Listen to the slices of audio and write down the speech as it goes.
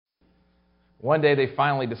One day they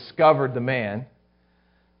finally discovered the man.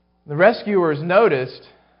 The rescuers noticed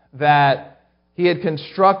that he had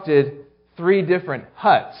constructed 3 different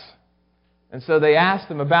huts. And so they asked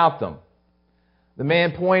him about them. The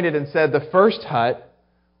man pointed and said the first hut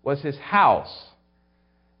was his house.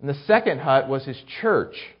 And the second hut was his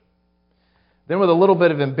church. Then with a little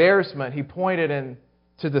bit of embarrassment, he pointed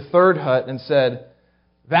to the third hut and said,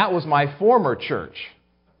 "That was my former church."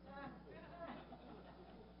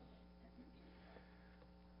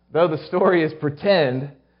 Though the story is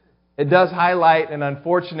pretend, it does highlight an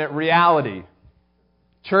unfortunate reality.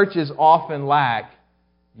 Churches often lack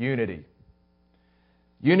unity.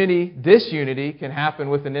 Disunity can happen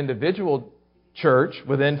with an individual church,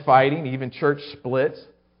 within fighting, even church splits.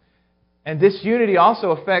 And disunity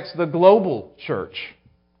also affects the global church.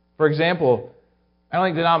 For example, I don't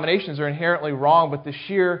think denominations are inherently wrong, but the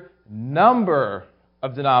sheer number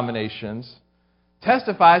of denominations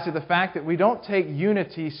testifies to the fact that we don't take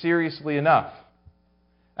unity seriously enough.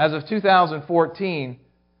 As of 2014,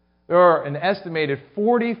 there are an estimated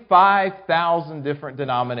 45,000 different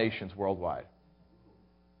denominations worldwide,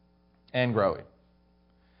 and growing.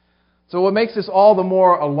 So what makes this all the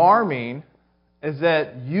more alarming is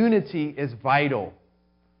that unity is vital.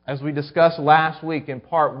 As we discussed last week in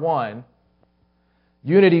part 1,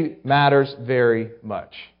 unity matters very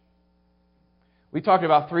much. We talked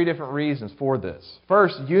about 3 different reasons for this.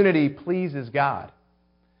 First, unity pleases God.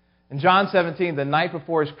 In John 17, the night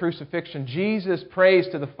before His crucifixion, Jesus prays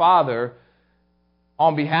to the Father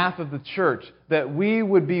on behalf of the church that we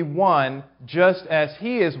would be one just as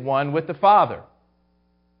He is one with the Father.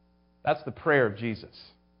 That's the prayer of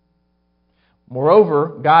Jesus.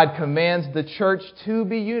 Moreover, God commands the church to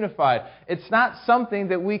be unified. It's not something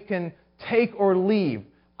that we can take or leave,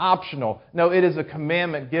 optional. No, it is a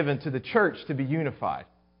commandment given to the church to be unified.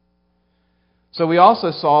 So we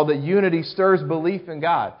also saw that unity stirs belief in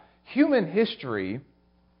God. Human history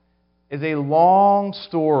is a long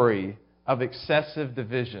story of excessive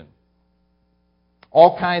division.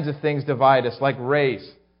 All kinds of things divide us, like race,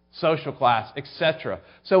 social class, etc.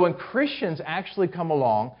 So when Christians actually come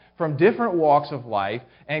along from different walks of life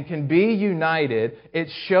and can be united, it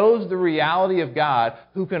shows the reality of God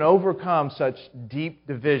who can overcome such deep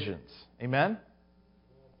divisions. Amen?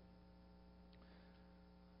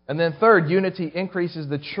 And then third, unity increases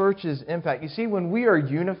the church's impact. You see, when we are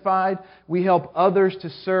unified, we help others to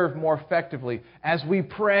serve more effectively. As we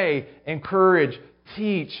pray, encourage,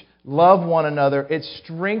 teach, love one another, it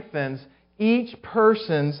strengthens each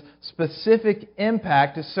person's specific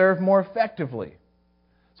impact to serve more effectively.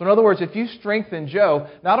 So in other words, if you strengthen Joe,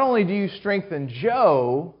 not only do you strengthen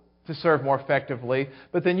Joe to serve more effectively,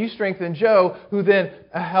 but then you strengthen Joe, who then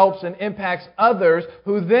helps and impacts others,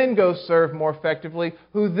 who then go serve more effectively,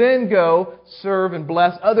 who then go serve and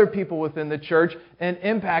bless other people within the church and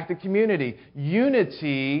impact the community.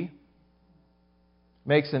 Unity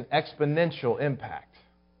makes an exponential impact.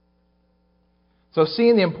 So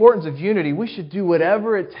seeing the importance of unity, we should do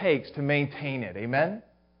whatever it takes to maintain it. Amen?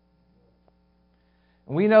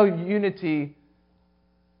 And we know unity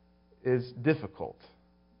is difficult.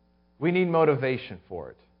 We need motivation for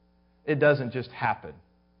it. It doesn't just happen.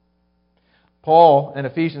 Paul in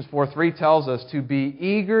Ephesians 4:3 tells us to be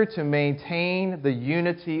eager to maintain the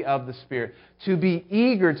unity of the Spirit. To be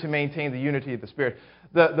eager to maintain the unity of the Spirit.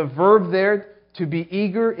 The verb there, to be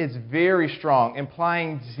eager, is very strong,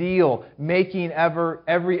 implying zeal, making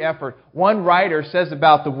every effort. One writer says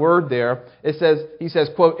about the word there, he says,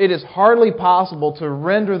 quote, "It is hardly possible to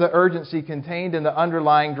render the urgency contained in the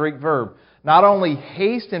underlying Greek verb. Not only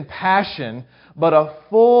haste and passion, but a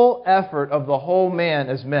full effort of the whole man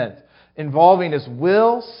is meant, involving his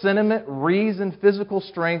will, sentiment, reason, physical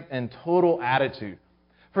strength, and total attitude."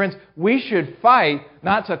 Friends, we should fight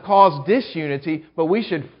not to cause disunity, but we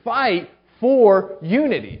should fight for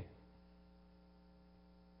unity.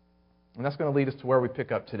 And that's going to lead us to where we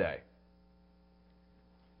pick up today.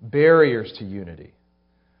 Barriers to unity.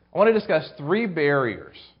 I want to discuss 3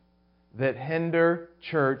 barriers that hinder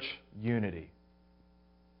church unity: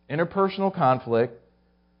 interpersonal conflict,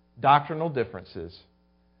 doctrinal differences,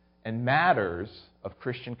 and matters of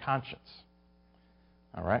Christian conscience.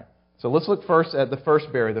 All right? So let's look first at the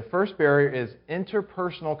first barrier. The first barrier is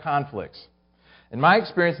interpersonal conflicts. In my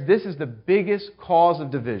experience, this is the biggest cause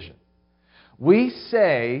of division. We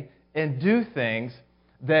say and do things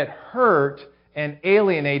that hurt and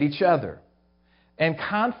alienate each other. And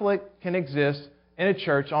conflict can exist in a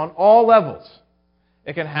church on all levels.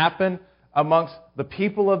 It can happen amongst the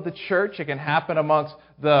people of the church. It can happen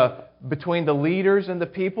between the leaders and the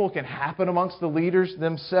people. It can happen amongst the leaders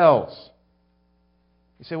themselves.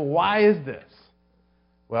 You say, well, why is this?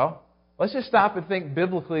 Well, let's just stop and think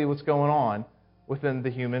biblically what's going on within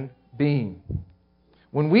the human being.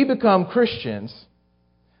 When we become Christians,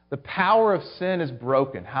 the power of sin is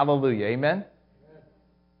broken. Hallelujah. Amen?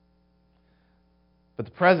 But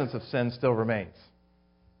the presence of sin still remains.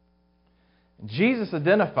 Jesus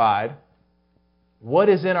identified what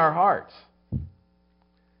is in our hearts.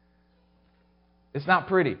 It's not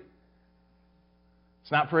pretty.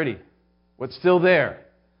 It's not pretty. What's still there?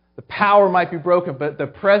 The power might be broken, but the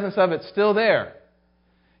presence of it's still there.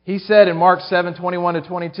 He said in Mark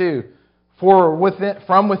 7:21-22, "For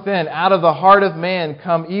from within, out of the heart of man,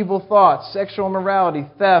 come evil thoughts, sexual immorality,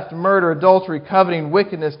 theft, murder, adultery, coveting,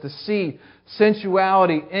 wickedness, deceit,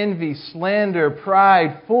 sensuality, envy, slander,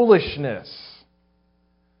 pride, foolishness."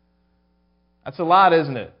 That's a lot,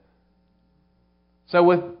 isn't it? So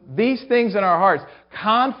with these things in our hearts,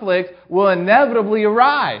 conflict will inevitably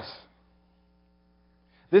arise.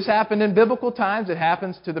 This happened in biblical times. It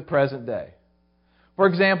happens to the present day. For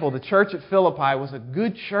example, the church at Philippi was a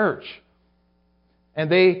good church. And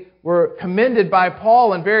they were commended by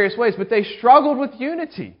Paul in various ways, but they struggled with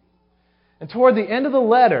unity. And toward the end of the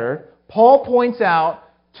letter, Paul points out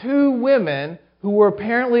two women who were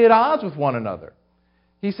apparently at odds with one another.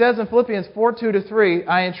 He says in Philippians 4:2-3,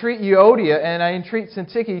 "I entreat Euodia and I entreat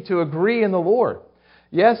Syntyche to agree in the Lord.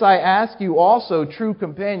 Yes, I ask you also, true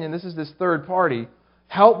companion," this is this third party,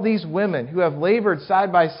 "help these women who have labored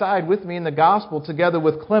side by side with me in the gospel, together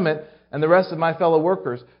with Clement and the rest of my fellow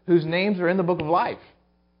workers, whose names are in the book of life."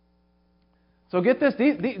 So get this,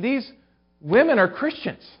 these women are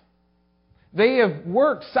Christians. They have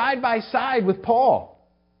worked side by side with Paul.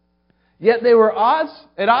 Yet they were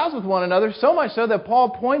at odds with one another, so much so that Paul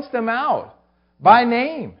points them out by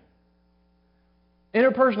name.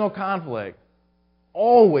 Interpersonal conflict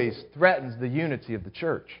always threatens the unity of the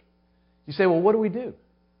church. You say, well, what do we do?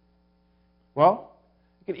 Well,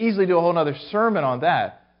 you could easily do a whole other sermon on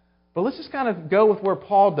that. But let's just kind of go with where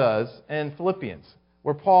Paul does in Philippians,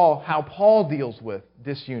 how Paul deals with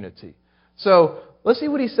disunity. So let's see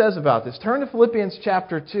what he says about this. Turn to Philippians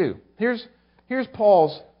chapter 2. Here's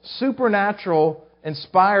Paul's supernatural,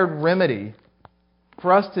 inspired remedy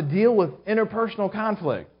for us to deal with interpersonal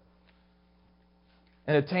conflict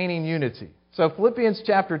and attaining unity. So Philippians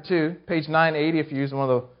chapter 2, page 980, if you're using one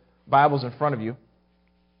of the Bibles in front of you.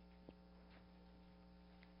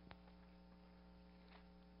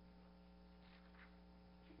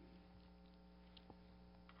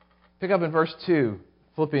 Pick up in verse 2,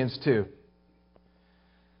 Philippians 2.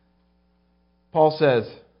 Paul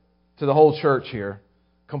says to the whole church here,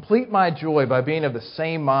 "Complete my joy by being of the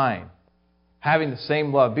same mind, having the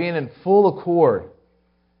same love, being in full accord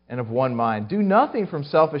and of one mind. Do nothing from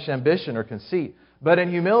selfish ambition or conceit, but in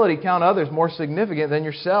humility count others more significant than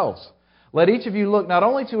yourselves. Let each of you look not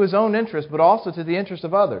only to his own interest, but also to the interest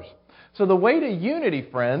of others." So the way to unity,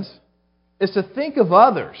 friends, is to think of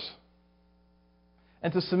others.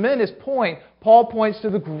 And to cement his point, Paul points to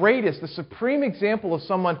the greatest, the supreme example of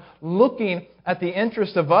someone looking at the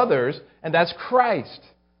interest of others, and that's Christ.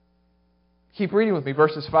 Keep reading with me,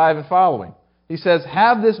 verses 5 and following. He says,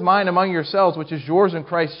 "Have this mind among yourselves, which is yours in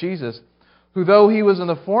Christ Jesus, who though he was in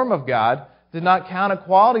the form of God, did not count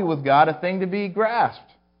equality with God a thing to be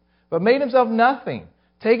grasped, but made himself nothing,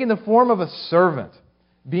 taking the form of a servant,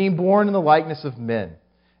 being born in the likeness of men.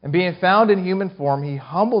 And being found in human form, he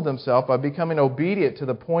humbled himself by becoming obedient to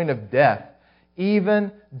the point of death,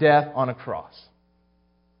 even death on a cross."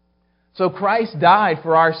 So Christ died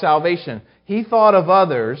for our salvation. He thought of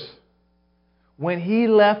others when he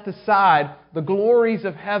left aside the glories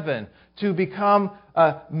of heaven to become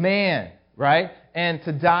a man, right? And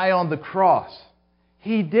to die on the cross.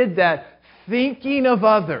 He did that thinking of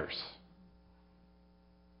others.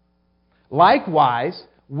 Likewise,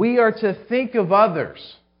 we are to think of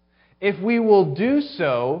others. If we will do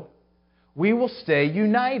so, we will stay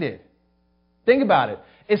united. Think about it.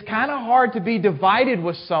 It's kind of hard to be divided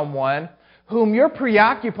with someone whom you're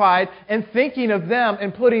preoccupied and thinking of them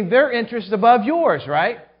and putting their interests above yours,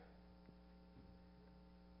 right?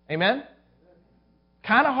 Amen?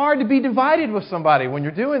 Kind of hard to be divided with somebody when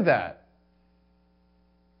you're doing that.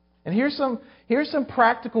 And here's some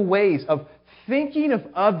practical ways of thinking of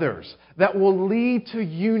others that will lead to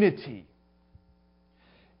unity.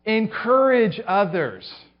 Encourage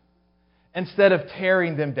others instead of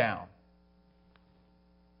tearing them down.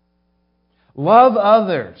 Love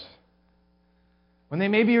others when they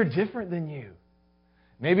maybe are different than you.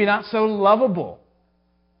 Maybe not so lovable.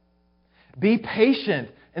 Be patient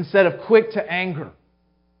instead of quick to anger.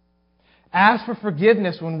 Ask for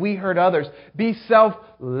forgiveness when we hurt others. Be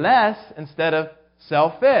selfless instead of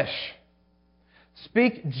selfish.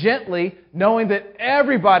 Speak gently, knowing that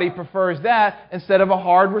everybody prefers that instead of a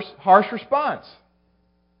harsh response.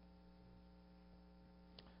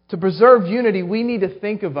 To preserve unity, we need to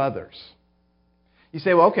think of others. You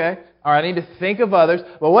say, well, okay, all right, I need to think of others.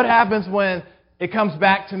 But what happens when it comes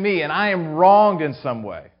back to me and I am wronged in some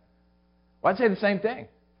way? Well, I'd say the same thing.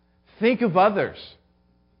 Think of others.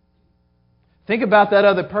 Think about that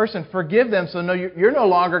other person. Forgive them so you're no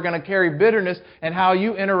longer going to carry bitterness in how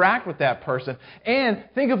you interact with that person. And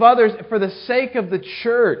think of others for the sake of the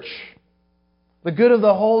church, the good of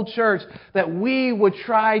the whole church, that we would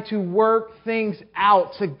try to work things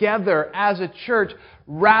out together as a church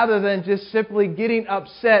rather than just simply getting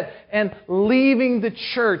upset and leaving the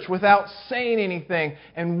church without saying anything.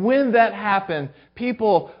 And when that happens,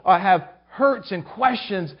 people have hurts and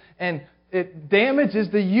questions, and it damages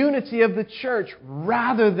the unity of the church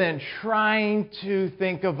rather than trying to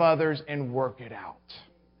think of others and work it out.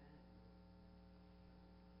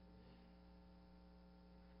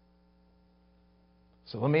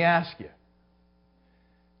 So let me ask you,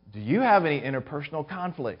 do you have any interpersonal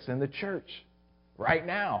conflicts in the church right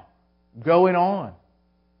now going on?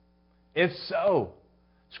 If so,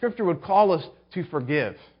 Scripture would call us to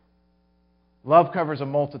forgive. Love covers a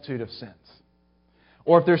multitude of sins.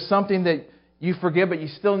 Or if there's something that you forgive but you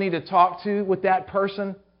still need to talk to with that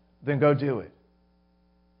person, then go do it.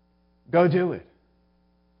 Go do it.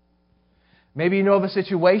 Maybe you know of a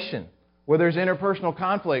situation where there's interpersonal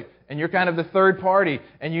conflict and you're kind of the third party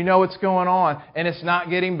and you know what's going on and it's not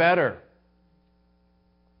getting better.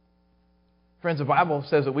 Friends, the Bible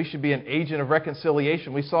says that we should be an agent of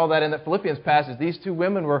reconciliation. We saw that in the Philippians passage. These two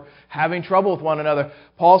women were having trouble with one another.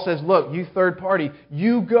 Paul says, look, you third party,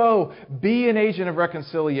 you go, be an agent of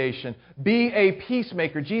reconciliation. Be a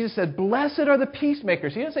peacemaker. Jesus said, blessed are the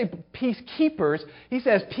peacemakers. He didn't say peacekeepers. He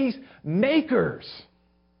says peacemakers.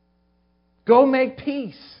 Go make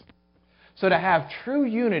peace. So to have true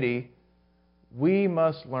unity, we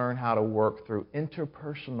must learn how to work through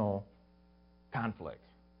interpersonal conflict.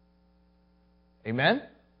 Amen?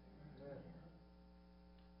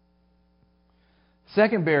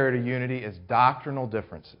 Second barrier to unity is doctrinal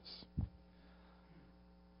differences.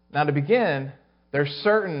 Now to begin, there's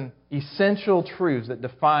certain essential truths that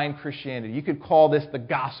define Christianity. You could call this the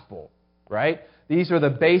gospel, right? These are the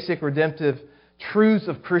basic redemptive truths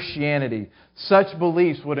of Christianity. Such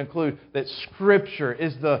beliefs would include that Scripture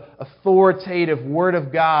is the authoritative Word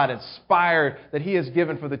of God, inspired, that He has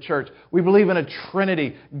given for the church. We believe in a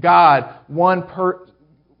Trinity, God,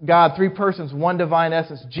 God, three persons, one divine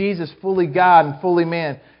essence. Jesus, fully God and fully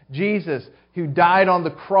man. Jesus, who died on the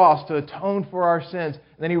cross to atone for our sins.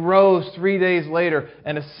 And then He rose 3 days later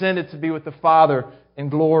and ascended to be with the Father in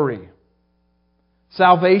glory.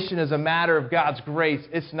 Salvation is a matter of God's grace.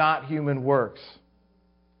 It's not human works.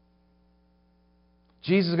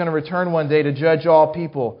 Jesus is going to return one day to judge all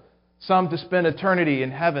people. Some to spend eternity in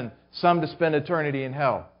heaven. Some to spend eternity in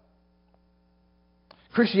hell.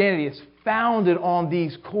 Christianity is founded on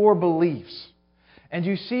these core beliefs. And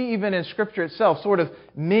you see even in Scripture itself sort of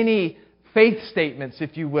many faith statements,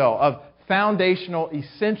 if you will, of foundational,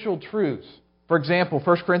 essential truths. For example,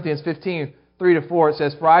 1 Corinthians 15, 3-4, it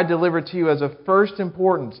says, for I delivered to you as of first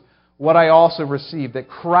importance what I also received, that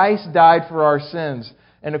Christ died for our sins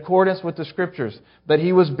in accordance with the Scriptures, that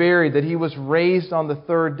He was buried, that He was raised on the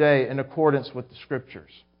third day in accordance with the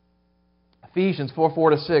Scriptures. Ephesians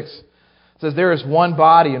 4:4-6 says, there is one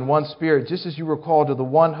body and one Spirit, just as you were called to the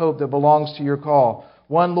one hope that belongs to your call.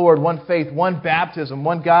 One Lord, one faith, one baptism,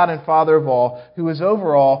 one God and Father of all, who is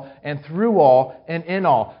over all and through all and in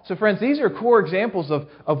all. So friends, these are core examples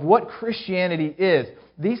of what Christianity is.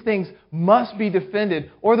 These things must be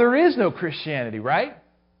defended or there is no Christianity, right?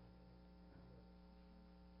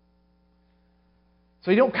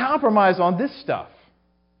 So you don't compromise on this stuff.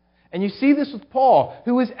 And you see this with Paul,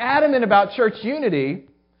 who was adamant about church unity,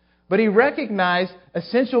 but he recognized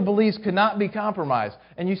essential beliefs could not be compromised.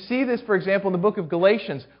 And you see this, for example, in the book of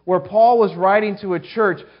Galatians, where Paul was writing to a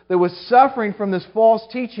church that was suffering from this false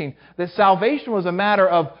teaching that salvation was a matter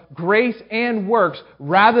of grace and works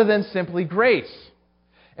rather than simply grace.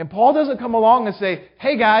 And Paul doesn't come along and say,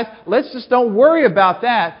 hey guys, let's just don't worry about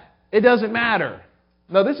that. It doesn't matter.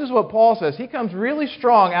 No, this is what Paul says. He comes really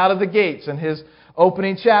strong out of the gates in his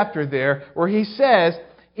opening chapter there, where he says,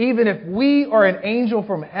 even if we or an angel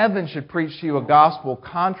from heaven should preach to you a gospel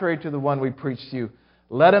contrary to the one we preach to you,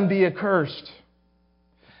 let him be accursed.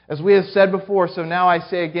 As we have said before, so now I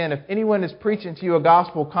say again, if anyone is preaching to you a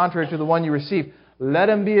gospel contrary to the one you received, let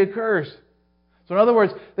him be accursed. So in other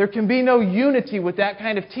words, there can be no unity with that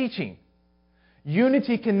kind of teaching.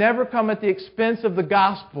 Unity can never come at the expense of the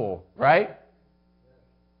gospel, right?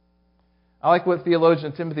 I like what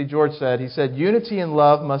theologian Timothy George said. He said, unity in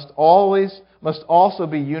love must also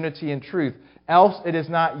be unity in truth, else it is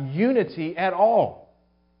not unity at all.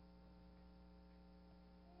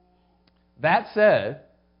 That said,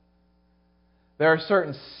 there are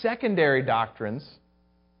certain secondary doctrines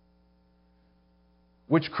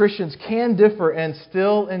which Christians can differ and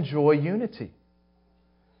still enjoy unity.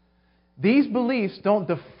 These beliefs don't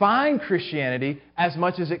define Christianity as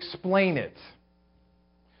much as explain it.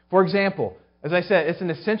 For example, as I said, it's an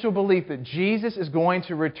essential belief that Jesus is going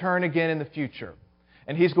to return again in the future.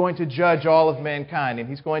 And He's going to judge all of mankind. And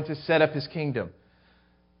He's going to set up His kingdom.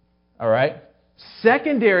 All right?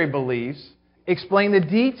 Secondary beliefs explain the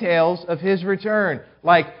details of His return,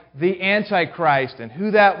 like the Antichrist and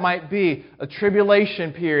who that might be, a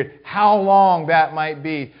tribulation period, how long that might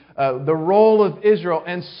be, the role of Israel,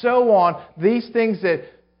 and so on. These things that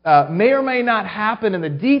may or may not happen and the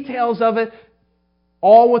details of it,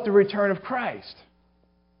 all with the return of Christ.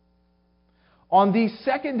 On these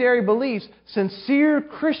secondary beliefs, sincere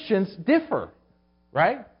Christians differ,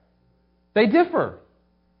 right? They differ.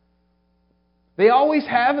 They always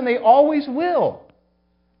have and they always will.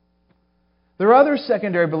 There are other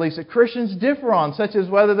secondary beliefs that Christians differ on, such as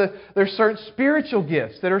whether there are certain spiritual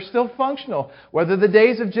gifts that are still functional, whether the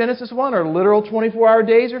days of Genesis 1 are literal 24-hour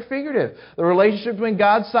days or figurative, the relationship between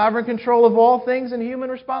God's sovereign control of all things and human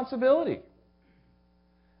responsibility.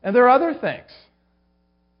 And there are other things.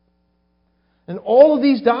 And all of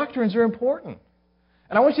these doctrines are important.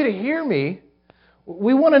 And I want you to hear me.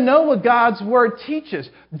 We want to know what God's Word teaches.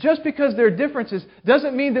 Just because there are differences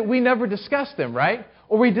doesn't mean that we never discuss them, right?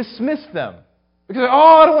 Or we dismiss them. Because,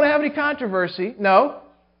 I don't want to have any controversy. No,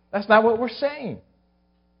 that's not what we're saying.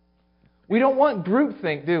 We don't want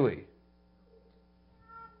groupthink, do we?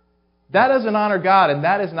 That doesn't honor God, and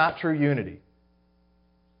that is not true unity.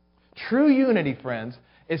 True unity, friends,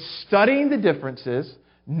 is studying the differences,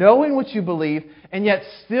 knowing what you believe, and yet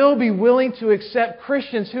still be willing to accept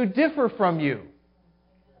Christians who differ from you.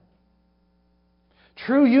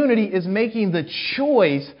 True unity is making the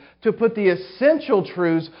choice to put the essential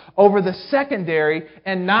truths over the secondary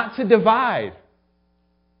and not to divide.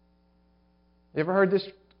 You ever heard this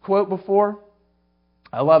quote before?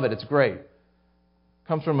 I love it. It's great. It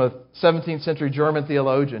comes from a 17th century German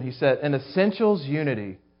theologian. He said, in essentials,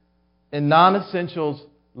 unity. In non-essentials,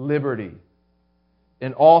 liberty.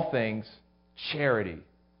 In all things, charity,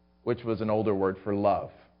 which was an older word for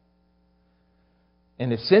love.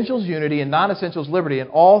 In essentials, unity. In non-essentials, liberty. In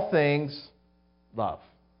all things, love.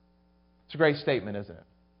 It's a great statement, isn't it?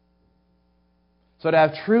 So to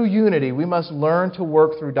have true unity, we must learn to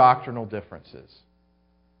work through doctrinal differences.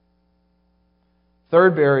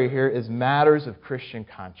 Third barrier here is matters of Christian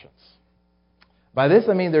conscience. By this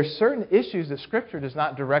I mean there's certain issues that Scripture does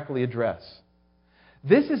not directly address.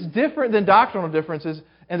 This is different than doctrinal differences,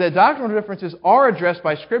 and that doctrinal differences are addressed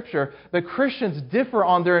by Scripture, but Christians differ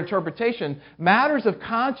on their interpretation. Matters of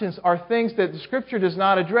conscience are things that the Scripture does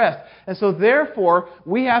not address. And so therefore,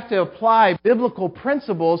 we have to apply biblical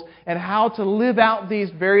principles and how to live out these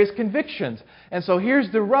various convictions. And so here's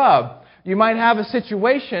the rub. You might have a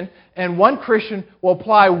situation, and one Christian will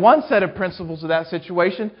apply one set of principles to that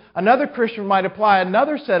situation. Another Christian might apply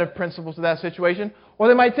another set of principles to that situation. Or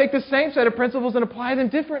they might take the same set of principles and apply them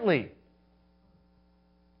differently.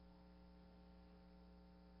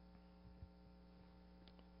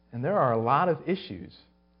 And there are a lot of issues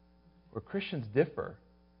where Christians differ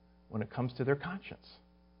when it comes to their conscience.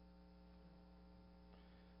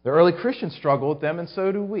 The early Christians struggle with them, and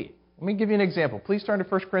so do we. Let me give you an example. Please turn to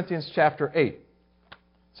 1 Corinthians chapter 8.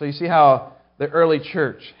 So you see how the early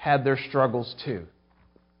church had their struggles too.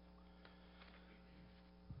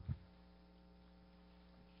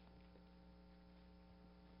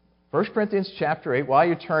 1 Corinthians chapter 8, while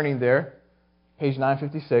you're turning there, page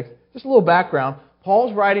 956, just a little background.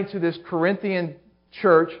 Paul's writing to this Corinthian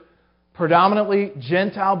church, predominantly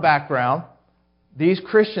Gentile background. These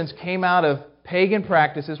Christians came out of pagan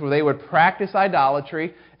practices where they would practice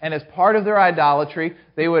idolatry, and as part of their idolatry,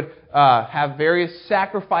 they would have various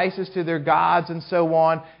sacrifices to their gods and so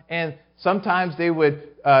on, and sometimes they would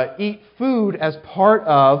eat food as part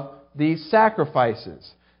of these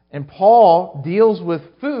sacrifices. And Paul deals with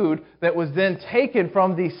food that was then taken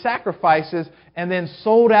from these sacrifices and then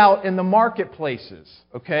sold out in the marketplaces.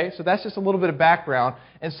 Okay? So that's just a little bit of background.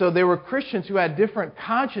 And so there were Christians who had different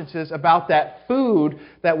consciences about that food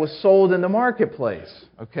that was sold in the marketplace.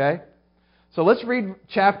 Okay? So let's read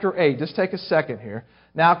chapter 8. Just take a second here.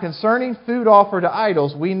 Now, concerning food offered to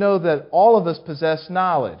idols, we know that all of us possess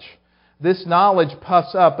knowledge. This knowledge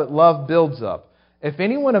puffs up, but love builds up. If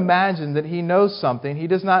anyone imagines that he knows something, he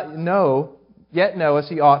does not yet know as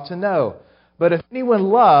he ought to know. But if anyone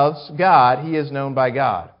loves God, he is known by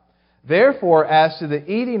God. Therefore, as to the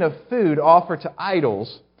eating of food offered to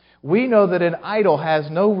idols, we know that an idol has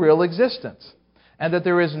no real existence, and that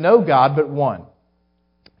there is no God but one.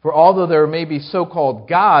 For although there may be so-called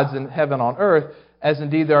gods in heaven on earth, as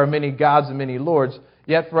indeed there are many gods and many lords,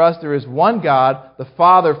 yet for us there is one God, the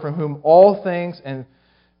Father, from whom all things and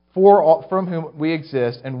from whom we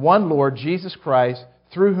exist, and one Lord, Jesus Christ,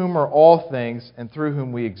 through whom are all things and through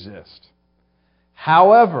whom we exist.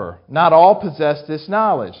 However, not all possess this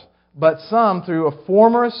knowledge, but some, through a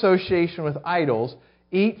former association with idols,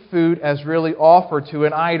 eat food as really offered to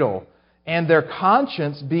an idol, and their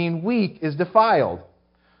conscience, being weak, is defiled.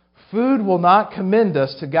 Food will not commend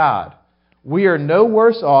us to God. We are no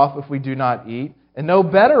worse off if we do not eat, and no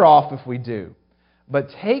better off if we do. But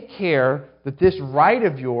take care that this right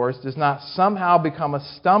of yours does not somehow become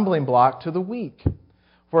a stumbling block to the weak.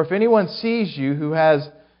 For if anyone sees you who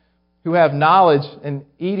have knowledge in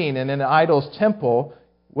eating in an idol's temple,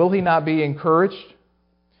 will he not be encouraged?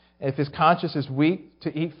 If his conscience is weak,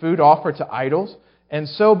 to eat food offered to idols? And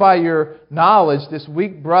so by your knowledge this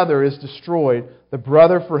weak brother is destroyed, the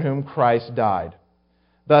brother for whom Christ died.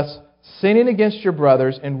 Thus, sinning against your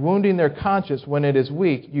brothers and wounding their conscience when it is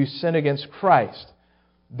weak, you sin against Christ.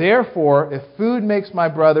 Therefore, if food makes my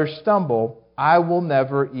brother stumble, I will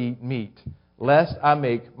never eat meat, lest I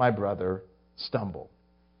make my brother stumble.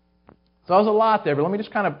 So there's a lot there, but let me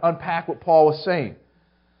just kind of unpack what Paul was saying.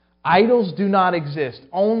 Idols do not exist.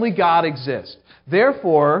 Only God exists.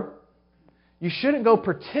 Therefore, you shouldn't go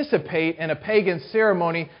participate in a pagan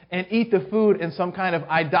ceremony and eat the food in some kind of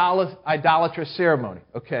idolatrous ceremony,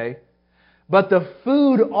 okay? But the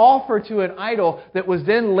food offered to an idol that was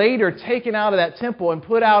then later taken out of that temple and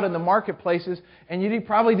put out in the marketplaces, and you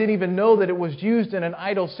probably didn't even know that it was used in an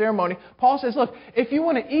idol ceremony. Paul says, look, if you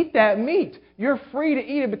want to eat that meat, you're free to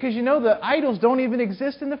eat it because you know the idols don't even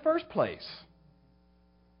exist in the first place.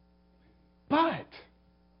 But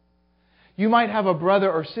you might have a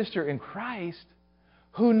brother or sister in Christ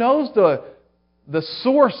who knows the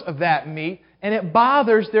source of that meat, and it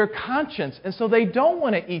bothers their conscience, and so they don't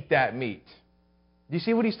want to eat that meat. Do you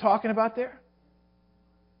see what he's talking about there?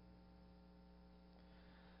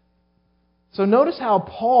 So notice how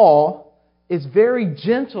Paul is very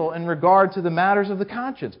gentle in regard to the matters of the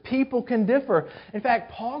conscience. People can differ. In fact,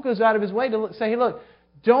 Paul goes out of his way to say, hey, look,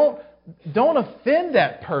 don't offend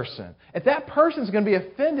that person. If that person's going to be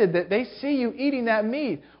offended that they see you eating that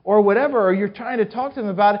meat or whatever, or you're trying to talk to them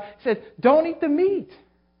about it, he said, don't eat the meat.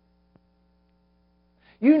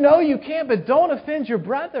 You know you can't, but don't offend your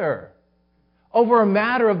brother over a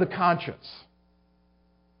matter of the conscience.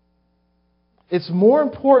 It's more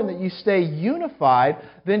important that you stay unified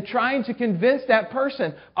than trying to convince that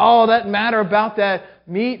person, oh, that matter about that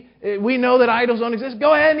meat, we know that idols don't exist,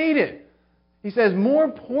 go ahead and eat it. He says, more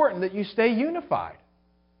important that you stay unified.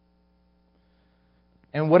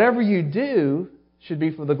 And whatever you do should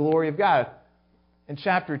be for the glory of God. In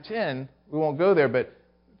chapter 10, we won't go there, but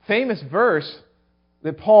famous verse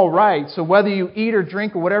that Paul writes, so whether you eat or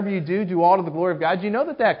drink or whatever you do, do all to the glory of God. Do you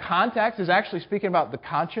know that context is actually speaking about the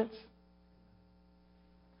conscience?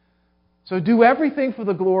 So do everything for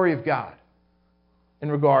the glory of God in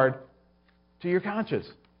regard to your conscience,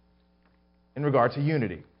 in regard to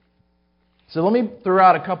unity. So let me throw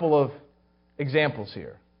out a couple of examples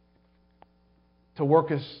here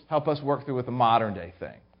to help us work through with the modern day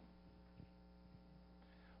thing.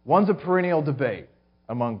 One's a perennial debate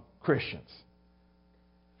among Christians.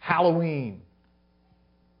 Halloween,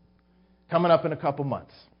 coming up in a couple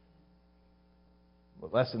months. Well,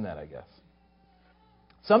 less than that, I guess.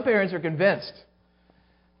 Some parents are convinced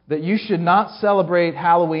that you should not celebrate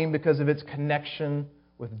Halloween because of its connection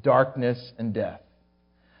with darkness and death.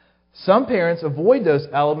 Some parents avoid those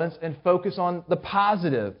elements and focus on the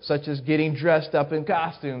positive, such as getting dressed up in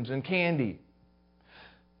costumes and candy.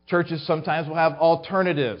 Churches sometimes will have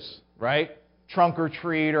alternatives, right? Trunk or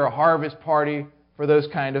treat or a harvest party for those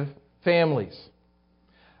kind of families.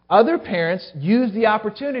 Other parents use the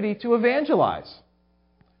opportunity to evangelize,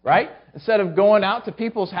 right? Instead of going out to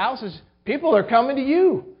people's houses, people are coming to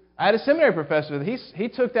you. I had a seminary professor that he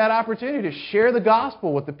took that opportunity to share the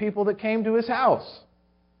gospel with the people that came to his house.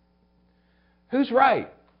 Who's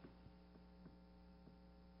right?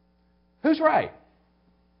 Who's right?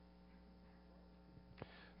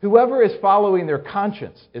 Whoever is following their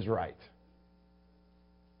conscience is right.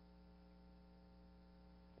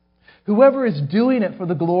 Whoever is doing it for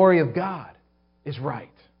the glory of God is right.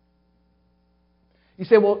 You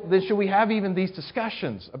say, well, then should we have even these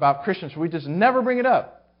discussions about Christians? Should we just never bring it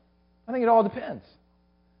up? I think it all depends.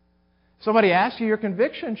 Somebody asks you your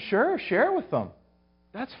conviction, sure, share it with them.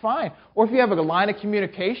 That's fine. Or if you have a line of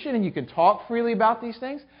communication and you can talk freely about these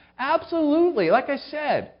things, absolutely. Like I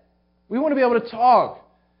said, we want to be able to talk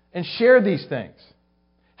and share these things.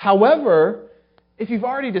 However, if you've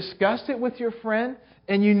already discussed it with your friend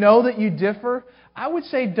and you know that you differ, I would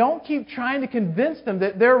say don't keep trying to convince them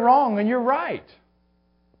that they're wrong and you're right.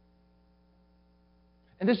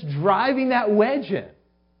 And just driving that wedge in.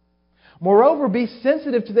 Moreover, be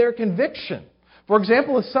sensitive to their conviction. For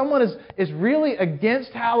example, if someone is really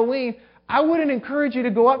against Halloween, I wouldn't encourage you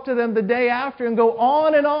to go up to them the day after and go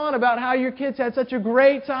on and on about how your kids had such a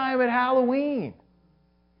great time at Halloween,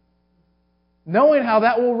 knowing how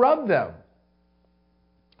that will rub them.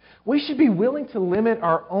 We should be willing to limit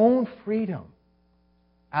our own freedom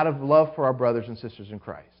out of love for our brothers and sisters in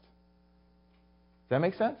Christ. Does that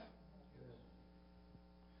make sense?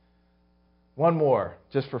 One more,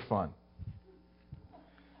 just for fun.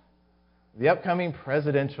 The upcoming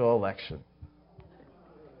presidential election.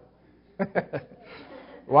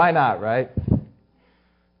 Why not, right?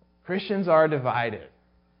 Christians are divided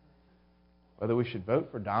whether we should vote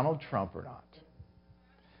for Donald Trump or not.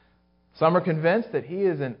 Some are convinced that he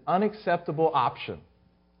is an unacceptable option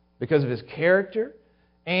because of his character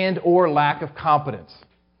and or lack of competence.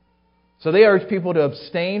 So they urge people to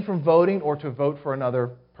abstain from voting or to vote for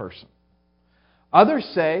another person. Others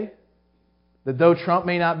say that though Trump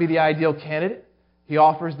may not be the ideal candidate, he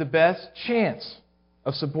offers the best chance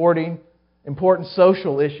of supporting important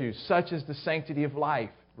social issues such as the sanctity of life,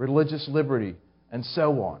 religious liberty, and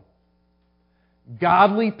so on.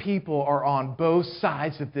 Godly people are on both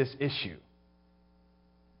sides of this issue.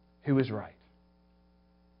 Who is right?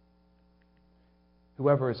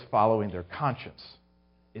 Whoever is following their conscience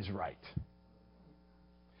is right.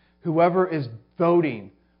 Whoever is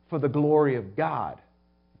voting for the glory of God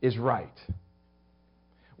is right.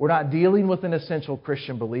 We're not dealing with an essential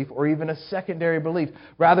Christian belief or even a secondary belief.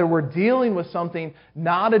 Rather, we're dealing with something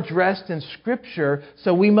not addressed in Scripture,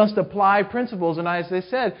 so we must apply principles. And as I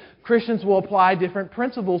said, Christians will apply different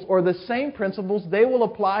principles, or the same principles they will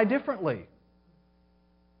apply differently.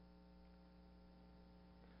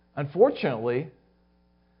 Unfortunately,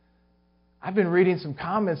 I've been reading some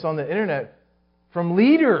comments on the internet from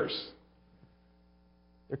leaders.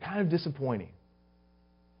 They're kind of disappointing.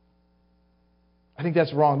 I think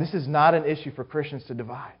that's wrong. This is not an issue for Christians to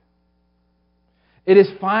divide. It is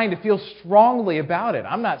fine to feel strongly about it.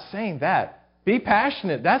 I'm not saying that. Be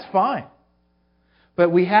passionate. That's fine.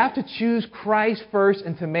 But we have to choose Christ first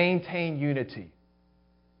and to maintain unity.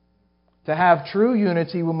 To have true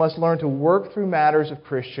unity, we must learn to work through matters of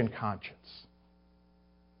Christian conscience.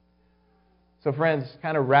 So friends,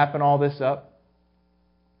 kind of wrapping all this up,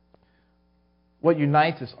 what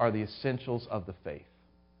unites us are the essentials of the faith,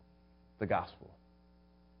 the gospel.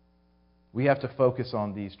 We have to focus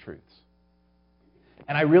on these truths.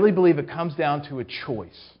 And I really believe it comes down to a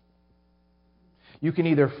choice. You can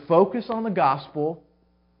either focus on the gospel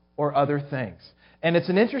or other things. And it's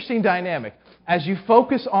an interesting dynamic. As you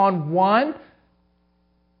focus on one,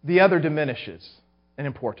 the other diminishes in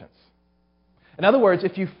importance. In other words,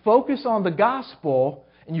 if you focus on the gospel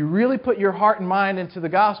and you really put your heart and mind into the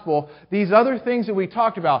gospel, these other things that we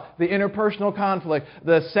talked about, the interpersonal conflict,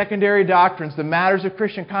 the secondary doctrines, the matters of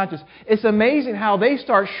Christian conscience, it's amazing how they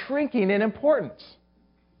start shrinking in importance.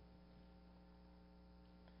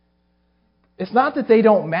 It's not that they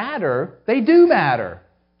don't matter. They do matter.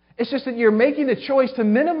 It's just that you're making the choice to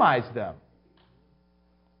minimize them.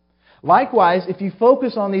 Likewise, if you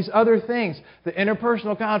focus on these other things, the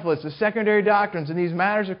interpersonal conflicts, the secondary doctrines, and these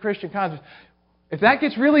matters of Christian conscience, if that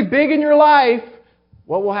gets really big in your life,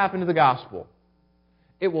 what will happen to the gospel?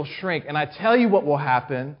 It will shrink. And I tell you what will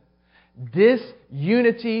happen.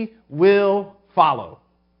 Disunity will follow.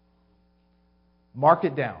 Mark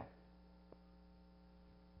it down.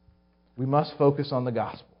 We must focus on the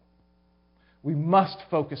gospel. We must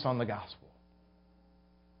focus on the gospel.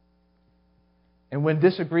 And when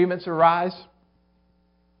disagreements arise,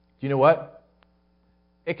 you know what?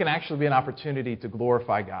 It can actually be an opportunity to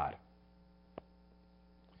glorify God.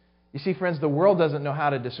 You see, friends, the world doesn't know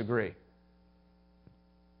how to disagree.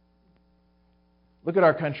 Look at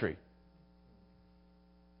our country.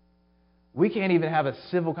 We can't even have a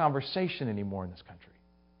civil conversation anymore in this country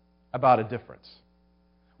about a difference.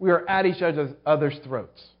 We are at each other's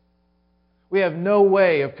throats. We have no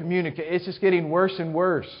way of communicating. It's just getting worse and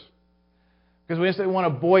worse. Because we just want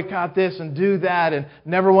to boycott this and do that and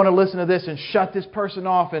never want to listen to this and shut this person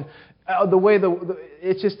off. And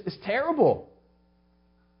it's terrible.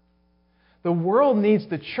 The world needs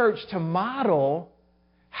the church to model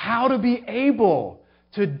how to be able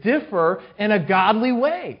to differ in a godly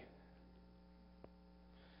way.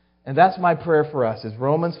 And that's my prayer for us, is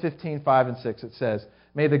Romans 15:5 and 6. It says,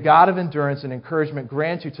 "May the God of endurance and encouragement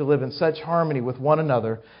grant you to live in such harmony with one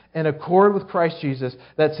another, in accord with Christ Jesus,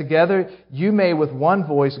 that together you may with one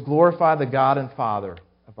voice glorify the God and Father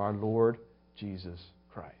of our Lord Jesus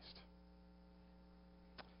Christ."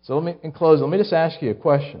 So in closing, let me just ask you a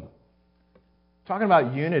question. Talking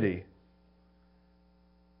about unity,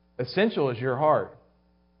 essential is your heart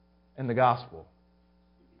in the gospel.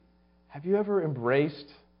 Have you ever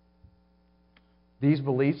embraced these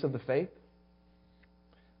beliefs of the faith?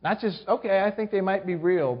 Not just, okay, I think they might be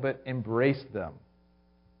real, but embrace them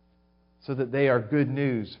so that they are good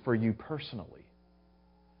news for you personally.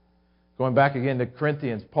 Going back again to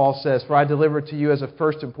Corinthians, Paul says, "For I delivered to you as of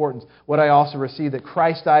first importance what I also received, that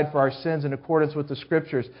Christ died for our sins in accordance with the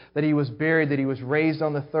Scriptures, that He was buried, that He was raised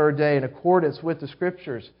on the third day in accordance with the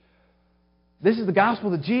Scriptures." This is the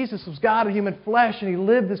gospel that Jesus was God in human flesh, and He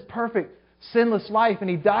lived this perfect, sinless life, and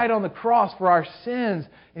He died on the cross for our sins,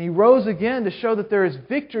 and He rose again to show that there is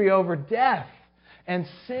victory over death and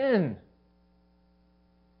sin,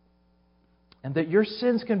 and that your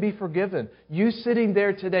sins can be forgiven. You sitting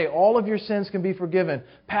there today, all of your sins can be forgiven,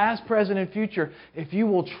 past, present, and future, if you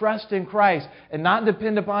will trust in Christ and not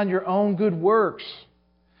depend upon your own good works.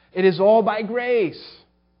 It is all by grace.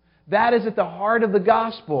 That is at the heart of the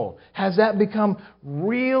gospel. Has that become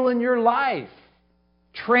real in your life?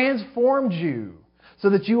 Transformed you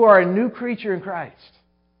so that you are a new creature in Christ?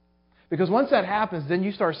 Because once that happens, then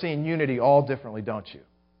you start seeing unity all differently, don't you?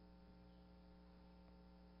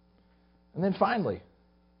 And then finally,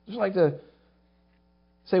 I'd just like to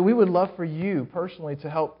say we would love for you personally to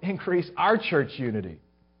help increase our church unity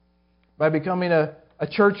by becoming a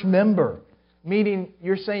church member. Meaning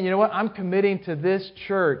you're saying, you know what, I'm committing to this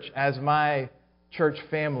church as my church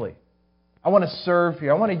family. I want to serve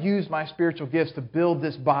here. I want to use my spiritual gifts to build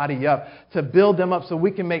this body up, to build them up so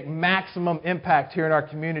we can make maximum impact here in our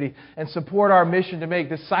community and support our mission to make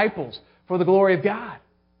disciples for the glory of God.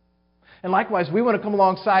 And likewise, we want to come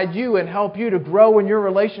alongside you and help you to grow in your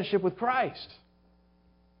relationship with Christ.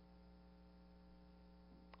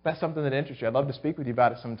 If that's something that interests you, I'd love to speak with you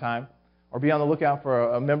about it sometime. Or be on the lookout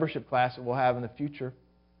for a membership class that we'll have in the future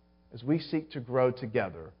as we seek to grow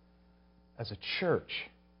together as a church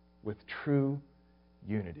with true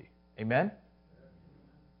unity. Amen?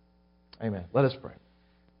 Amen. Let us pray.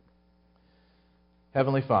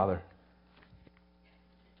 Heavenly Father,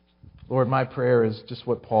 Lord, my prayer is just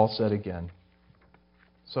what Paul said again.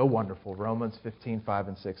 So wonderful, Romans 15:5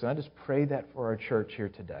 and 6. And I just pray that for our church here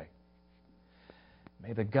today.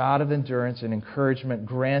 May the God of endurance and encouragement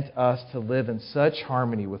grant us to live in such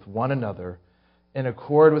harmony with one another, in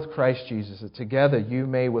accord with Christ Jesus, that together you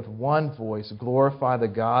may with one voice glorify the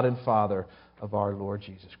God and Father of our Lord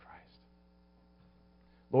Jesus Christ.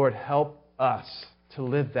 Lord, help us to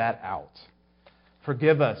live that out.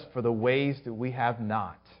 Forgive us for the ways that we have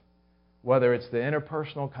not, whether it's the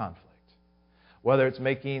interpersonal conflict, whether it's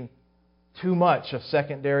making too much of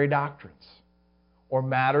secondary doctrines, or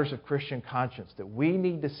matters of Christian conscience that we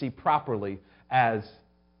need to see properly as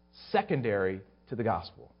secondary to the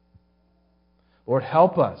gospel. Lord,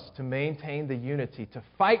 help us to maintain the unity, to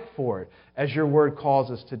fight for it as your word calls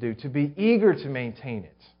us to do, to be eager to maintain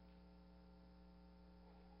it.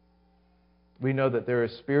 We know that there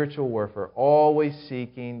is spiritual warfare always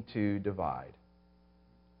seeking to divide.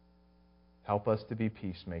 Help us to be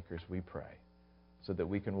peacemakers, we pray, so that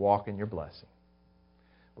we can walk in your blessing.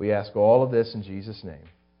 We ask all of this in Jesus' name.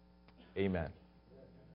 Amen.